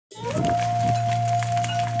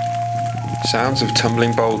Sounds of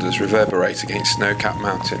tumbling boulders reverberate against snow-capped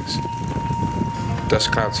mountains.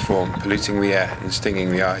 Dust clouds form, polluting the air and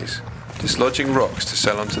stinging the eyes. Dislodging rocks to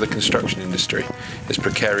sell onto the construction industry is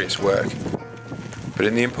precarious work. But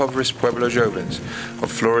in the impoverished Pueblo Jovens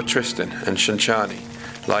of Flora Tristan and Shanchani,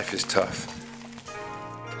 life is tough.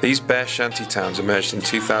 These bare shanty towns emerged in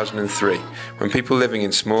 2003 when people living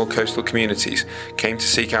in small coastal communities came to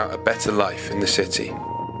seek out a better life in the city.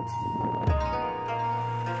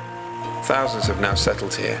 Thousands have now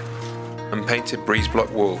settled here. Unpainted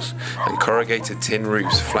breeze-block walls and corrugated tin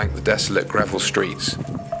roofs flank the desolate gravel streets.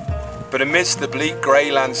 But amidst the bleak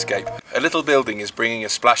grey landscape, a little building is bringing a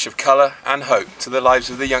splash of colour and hope to the lives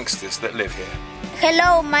of the youngsters that live here.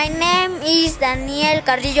 Hello, my name is Daniel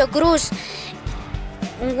Carrillo Cruz.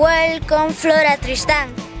 Welcome, Flora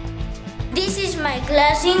Tristan. This is my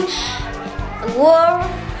class in World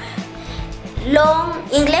Long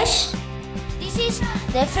English. This is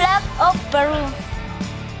the flag of Peru.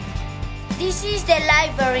 This is the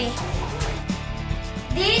library.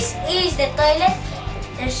 This is the toilet,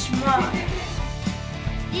 the small.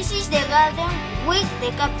 This is the garden with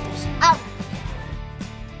the cactus. Out.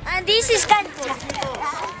 And this is Canto.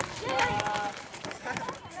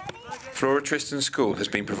 Flora Tristan School has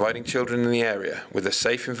been providing children in the area with a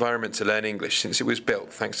safe environment to learn English since it was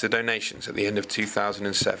built thanks to donations at the end of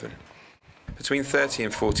 2007. Between 30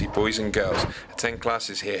 and 40 boys and girls attend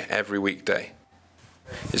classes here every weekday.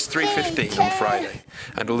 It's 3:15 on Friday,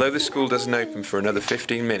 and although the school doesn't open for another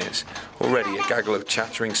 15 minutes, already a gaggle of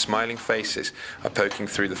chattering, smiling faces are poking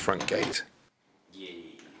through the front gate.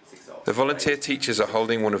 The volunteer teachers are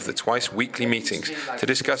holding one of the twice-weekly meetings to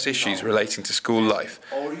discuss issues relating to school life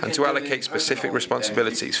and to allocate specific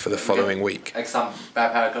responsibilities for the following week.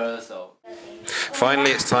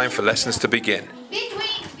 Finally, it's time for lessons to begin.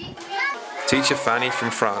 Teacher Fanny from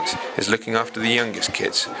France is looking after the youngest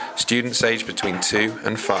kids, students aged between 2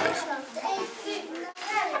 and 5.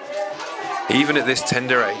 Even at this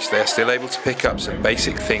tender age, they are still able to pick up some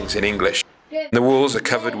basic things in English. The walls are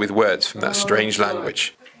covered with words from that strange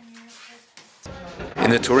language. In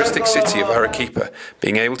the touristic city of Arequipa,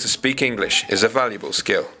 being able to speak English is a valuable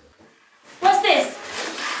skill. What's this?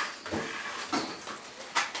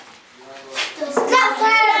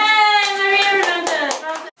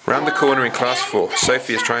 Round the corner in class 4,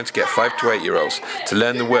 Sophie is trying to get 5 to 8-year-olds to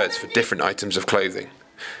learn the words for different items of clothing.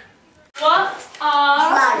 What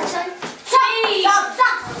are socks?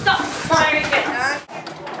 Very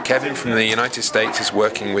good. Kevin from the United States is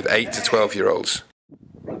working with 8 to 12-year-olds.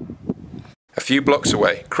 A few blocks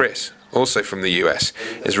away, Chris, also from the US,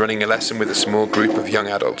 is running a lesson with a small group of young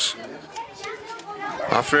adults.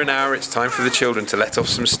 After an hour, it's time for the children to let off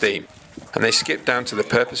some steam, and they skip down to the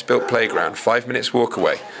purpose-built playground 5 minutes walk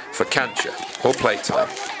away for cancha, or playtime.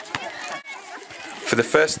 For the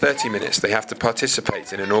first 30 minutes, they have to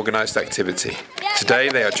participate in an organised activity. Today,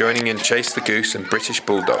 they are joining in Chase the Goose and British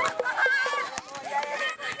Bulldog.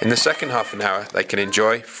 In the second half an hour, they can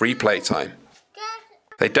enjoy free playtime.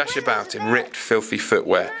 They dash about in ripped, filthy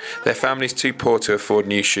footwear, their families too poor to afford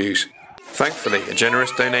new shoes. Thankfully, a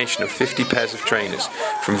generous donation of 50 pairs of trainers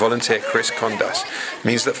from volunteer Chris Condas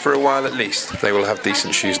means that for a while at least, they will have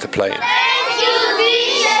decent shoes to play in.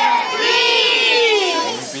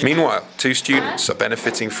 Meanwhile, 2 students are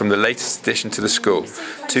benefiting from the latest addition to the school,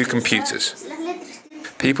 2 computers.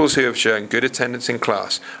 Pupils who have shown good attendance in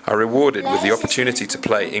class are rewarded with the opportunity to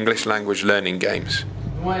play English language learning games.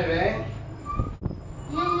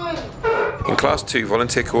 In Class 2,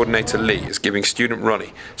 volunteer coordinator Lee is giving student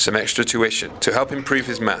Ronnie some extra tuition to help improve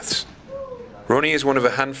his maths. Ronnie is one of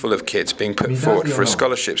a handful of kids being put forward for a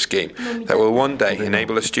scholarship scheme that will one day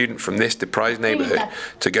enable a student from this deprived neighbourhood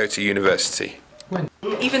to go to university.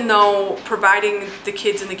 Even though providing the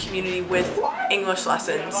kids in the community with English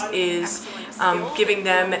lessons is giving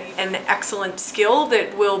them an excellent skill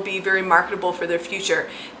that will be very marketable for their future,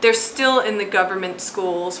 they're still in the government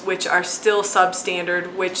schools, which are still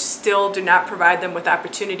substandard, which still do not provide them with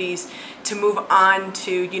opportunities to move on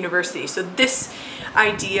to university. So this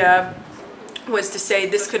idea was to say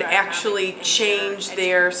this could actually change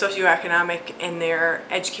their socioeconomic and their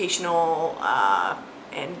educational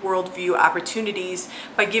and worldview opportunities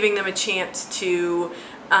by giving them a chance to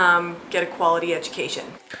get a quality education.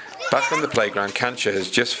 Back on the playground, cancha has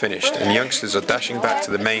just finished and youngsters are dashing back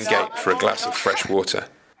to the main gate for a glass of fresh water.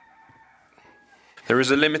 There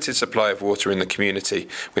is a limited supply of water in the community,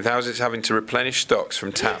 with houses having to replenish stocks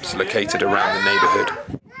from taps located around the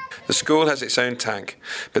neighbourhood. The school has its own tank,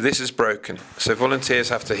 but this is broken, so volunteers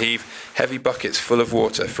have to heave heavy buckets full of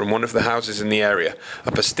water from one of the houses in the area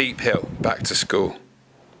up a steep hill back to school.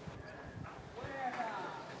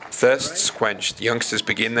 Thirsts quenched, youngsters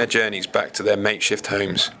begin their journeys back to their makeshift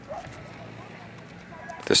homes.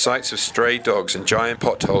 The sights of stray dogs and giant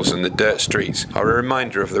potholes in the dirt streets are a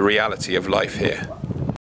reminder of the reality of life here.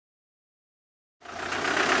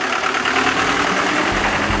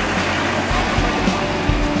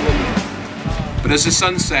 But as the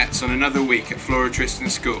sun sets on another week at Flora Tristan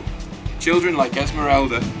School, children like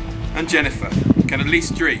Esmeralda and Jennifer can at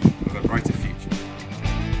least dream of a brighter future.